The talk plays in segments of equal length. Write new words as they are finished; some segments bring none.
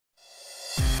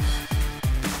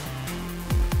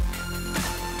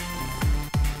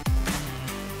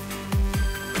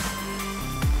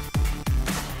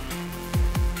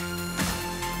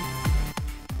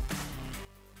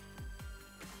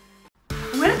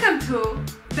Welcome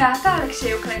to Beata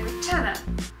Aleksiejuk language channel.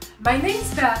 My name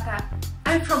is Beata.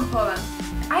 I'm from Poland.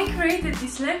 I created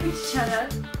this language channel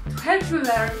to help you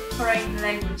learn foreign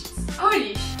languages.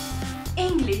 Polish,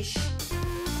 English,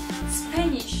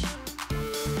 Spanish,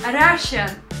 Russian.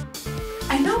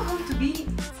 I know how to be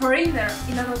foreigner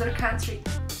in another country.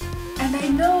 And I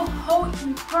know how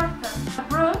important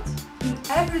abroad in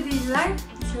everyday life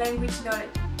is language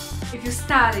knowledge. If you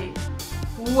study,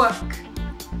 work,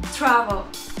 travel,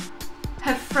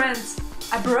 have friends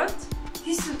abroad,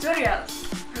 these tutorials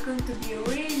are going to be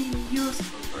really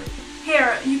useful for you.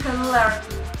 Here you can learn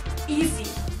easy,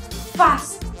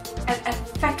 fast and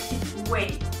effective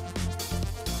way.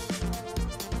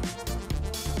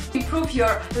 Improve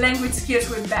your language skills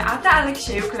with Beata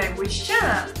Aleksiejuk language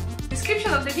channel. In the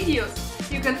description of the videos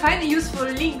you can find useful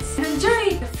links and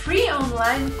enjoy the free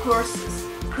online courses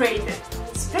created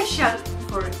special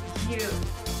for you.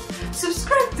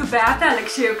 Subscribe to Beata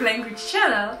Aleksiejuk language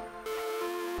channel